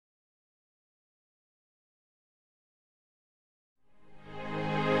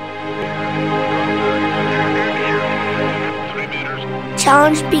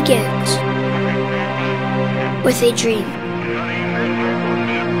challenge begins with a dream,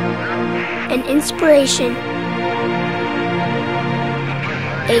 an inspiration,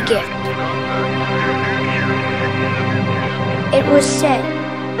 a gift. It was said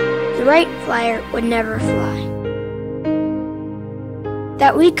the right flyer would never fly,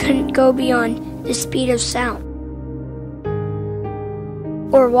 that we couldn't go beyond the speed of sound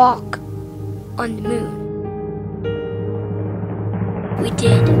or walk on the moon. We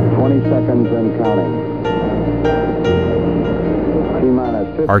did. 20 seconds and counting.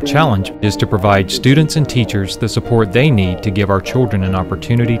 Our challenge is to provide students and teachers the support they need to give our children an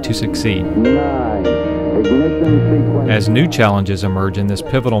opportunity to succeed. 9. Ignition sequence. As new challenges emerge in this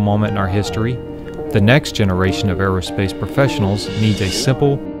pivotal moment in our history, the next generation of aerospace professionals needs a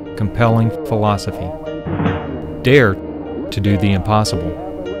simple, compelling philosophy. Dare to do the impossible.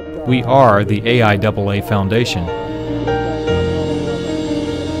 We are the AIAA Foundation.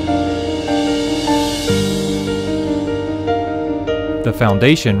 The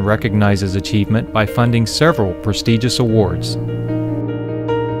Foundation recognizes achievement by funding several prestigious awards.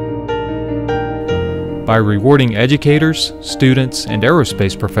 By rewarding educators, students, and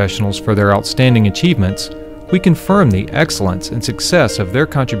aerospace professionals for their outstanding achievements, we confirm the excellence and success of their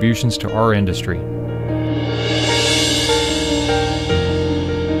contributions to our industry.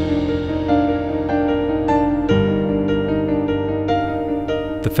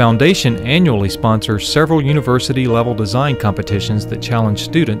 The Foundation annually sponsors several university-level design competitions that challenge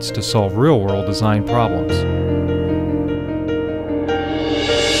students to solve real-world design problems.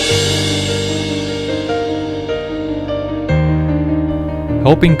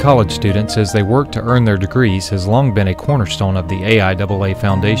 Helping college students as they work to earn their degrees has long been a cornerstone of the AIAA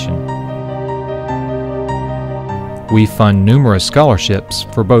Foundation. We fund numerous scholarships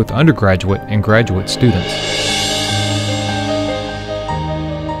for both undergraduate and graduate students.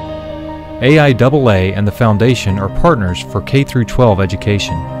 AIAA and the Foundation are partners for K-12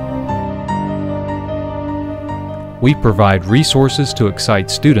 education. We provide resources to excite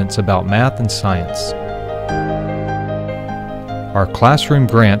students about math and science. Our classroom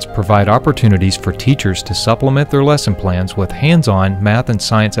grants provide opportunities for teachers to supplement their lesson plans with hands-on math and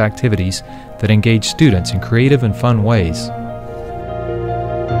science activities that engage students in creative and fun ways.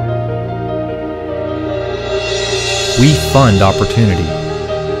 We fund opportunity.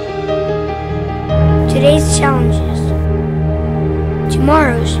 Today's challenges,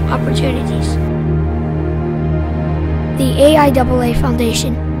 tomorrow's opportunities. The AIAA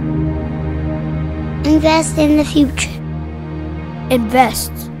Foundation. Invest in the future.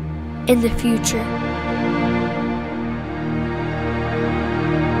 Invest in the future.